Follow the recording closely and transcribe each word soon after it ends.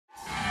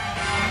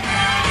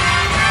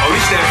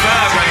that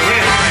vibe right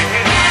here.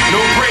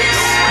 No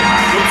breaks,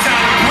 no time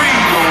to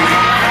breathe, homie.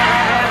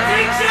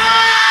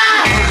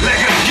 Like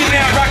you're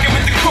now rocking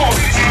with the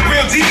chorus.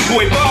 Real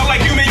D-boy, ball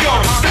like you may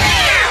own.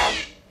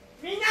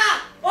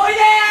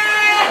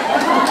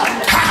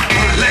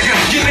 Like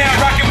you're now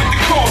rocking with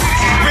the chorus.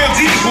 Real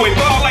D-boy,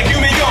 ball like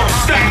you may own.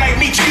 Stuck like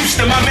me,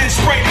 Houston, my men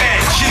spray man.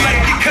 She like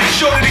to get cut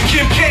shorter than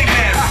Kim K,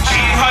 man. She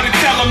ain't hard to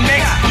tell them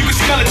next. You can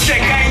smell a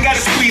check, I ain't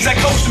gotta squeeze. I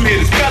coach them here,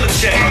 to spell a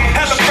check.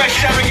 Hella fresh,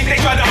 arrogant, they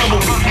try to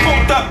humble me.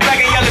 Pumped up like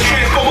a yellow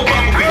transformer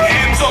bumblebee.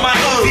 M's on my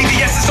hood,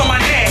 VVS is on my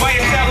neck.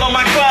 YSL on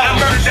my glove, I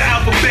murdered the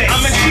alphabet.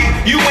 I'm a G,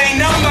 you ain't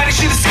nobody,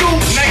 shit is school.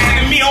 Nicer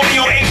than me, only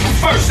on April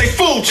 1st, they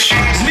fool.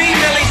 Me,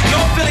 Millie, no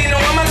Philly, no,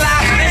 I'm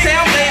alive. They say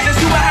I'm blazing,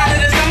 super hot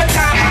in the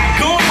summertime.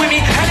 Going with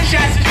me, 100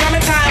 shots, it's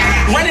drumming time.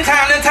 Running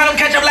time, then tell them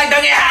catch up like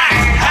Dougie High.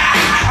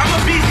 I'm a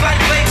beast like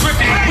Blake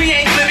Griffin. We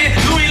ain't living,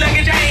 Louis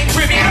luggage, I ain't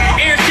tripping.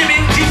 Air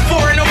shipping,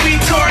 G4 and no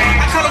retort.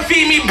 I tell them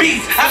feed me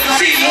beats, I can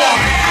see more.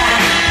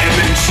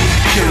 MMG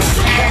killer.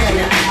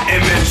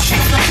 MMG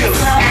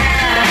killer.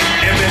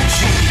 MMG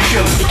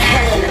killer.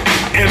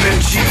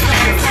 MMG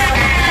killer.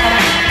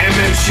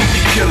 MMG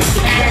killer.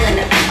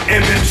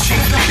 MMG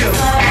killer.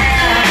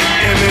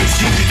 MMG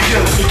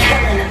killer.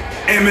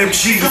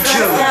 MMG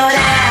killer.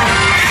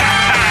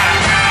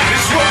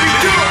 This is what we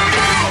do.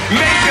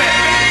 Make that.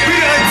 We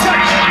done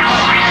touch it.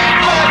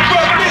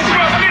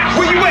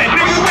 Where you at,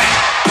 nigga?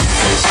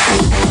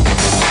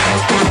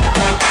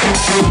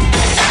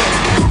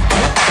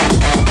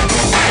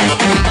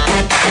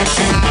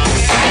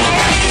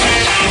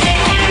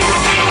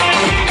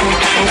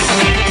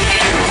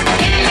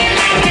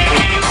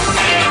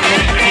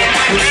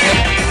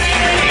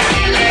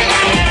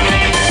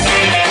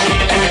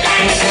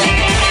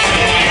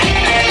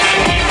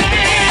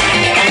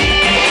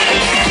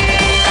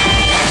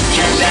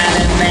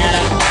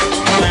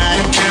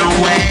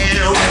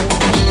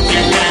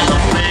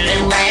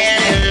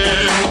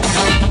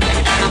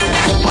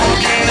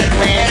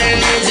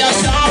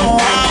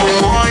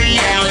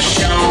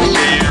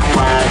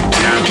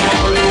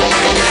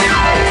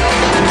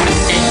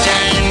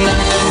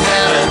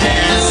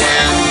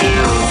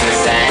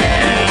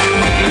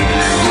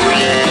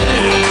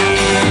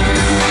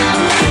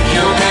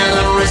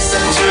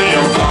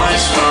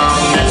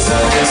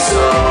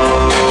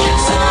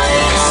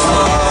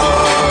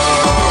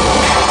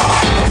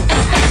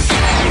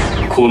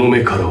この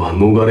目からは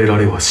逃れら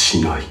れはし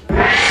ない。